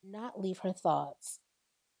not leave her thoughts.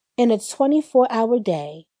 In a 24-hour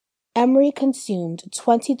day, Emery consumed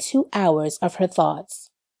 22 hours of her thoughts.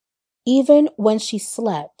 Even when she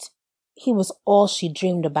slept, he was all she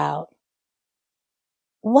dreamed about.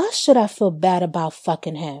 Why should I feel bad about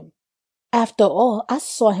fucking him? After all, I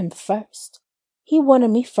saw him first. He wanted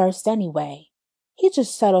me first anyway. He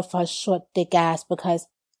just settled for a short, thick ass because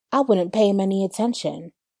I wouldn't pay him any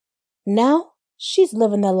attention. Now, she's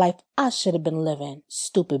living the life I should have been living,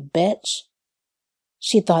 stupid bitch.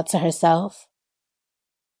 She thought to herself.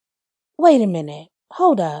 Wait a minute.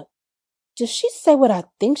 Hold up. Did she say what I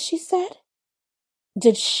think she said?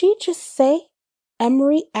 Did she just say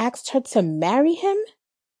Emery asked her to marry him?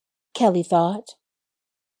 Kelly thought.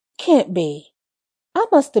 Can't be. I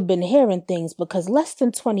must have been hearing things because less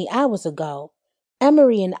than 20 hours ago,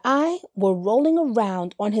 Emery and I were rolling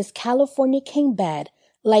around on his California king bed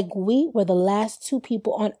like we were the last two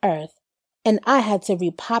people on Earth, and I had to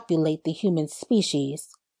repopulate the human species.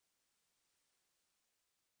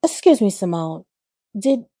 Excuse me, Simone.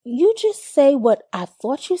 Did you just say what I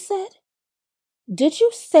thought you said? Did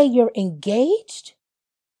you say you're engaged?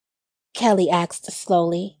 Kelly asked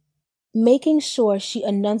slowly, making sure she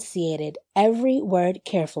enunciated every word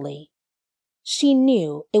carefully. She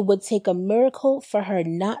knew it would take a miracle for her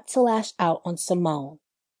not to lash out on Simone.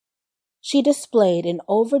 She displayed an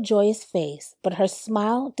overjoyous face, but her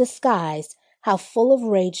smile disguised how full of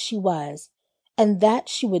rage she was, and that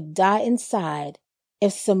she would die inside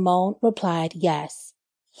if Simone replied yes.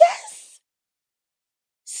 Yes!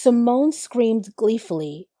 Simone screamed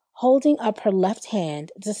gleefully, holding up her left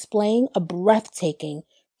hand, displaying a breathtaking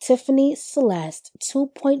Tiffany Celeste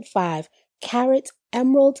 2.5 carat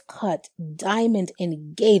emerald-cut diamond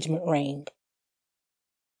engagement ring.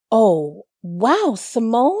 Oh, wow,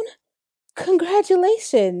 Simone!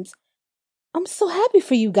 Congratulations! I'm so happy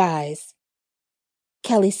for you guys,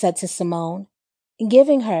 Kelly said to Simone,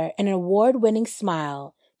 giving her an award-winning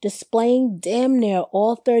smile, displaying damn near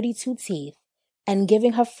all 32 teeth, and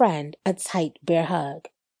giving her friend a tight bear hug.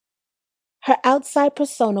 Her outside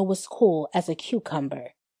persona was cool as a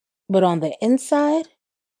cucumber, but on the inside,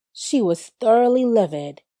 she was thoroughly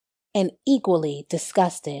livid and equally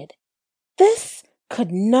disgusted. This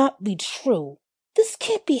could not be true. This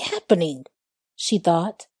can't be happening, she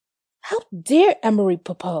thought. How dare Emery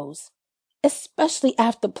propose, especially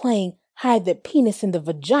after playing hide the penis in the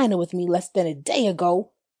vagina with me less than a day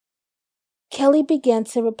ago? Kelly began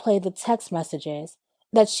to replay the text messages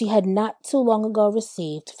that she had not too long ago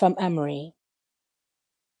received from Emery.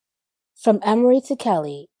 From Emery to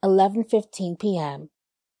Kelly, 11:15 p.m.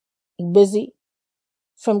 Busy?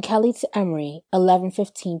 From Kelly to Emery,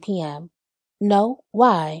 11:15 p.m. No,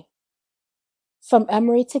 why? From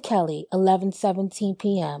Emery to Kelly, 11:17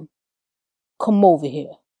 p.m. Come over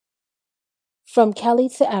here. From Kelly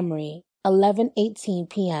to Emery, 11:18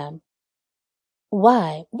 p.m.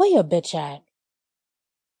 Why? Where your bitch at?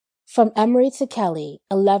 From Emery to Kelly,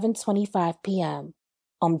 11:25 p.m.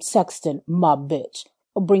 I'm texting my bitch.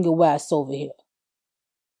 I'll bring your ass over here.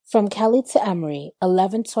 From Kelly to Emery,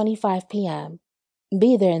 11:25 p.m.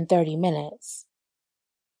 Be there in 30 minutes.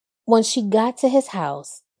 When she got to his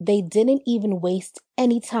house, they didn't even waste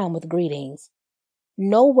any time with greetings.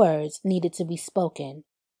 No words needed to be spoken.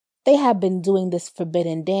 They had been doing this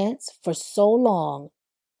forbidden dance for so long,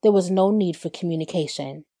 there was no need for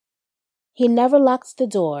communication. He never locked the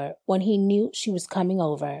door when he knew she was coming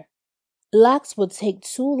over. Locks would take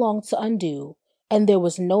too long to undo, and there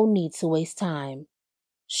was no need to waste time.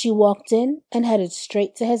 She walked in and headed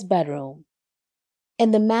straight to his bedroom.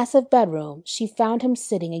 In the massive bedroom, she found him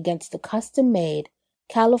sitting against the custom-made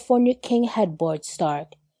California king headboard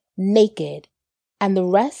Stark, naked, and the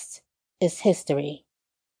rest is history.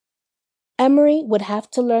 Emery would have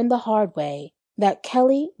to learn the hard way that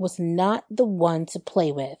Kelly was not the one to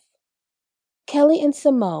play with. Kelly and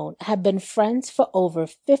Simone had been friends for over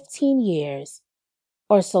 15 years,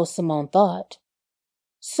 or so Simone thought.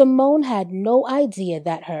 Simone had no idea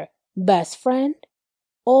that her best friend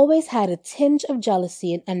always had a tinge of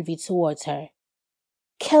jealousy and envy towards her.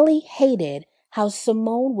 Kelly hated how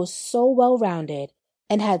Simone was so well-rounded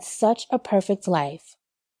and had such a perfect life,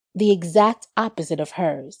 the exact opposite of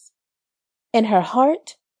hers. In her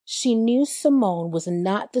heart, she knew Simone was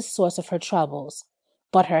not the source of her troubles,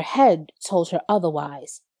 but her head told her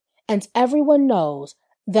otherwise, and everyone knows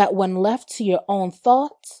that when left to your own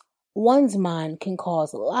thoughts, one's mind can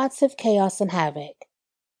cause lots of chaos and havoc.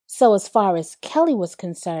 So as far as Kelly was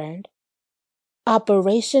concerned,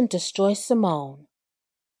 Operation Destroy Simone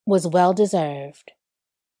was well-deserved.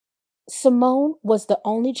 Simone was the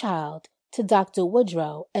only child to Dr.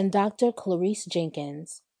 Woodrow and Dr. Clarice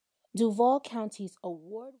Jenkins, Duval County's award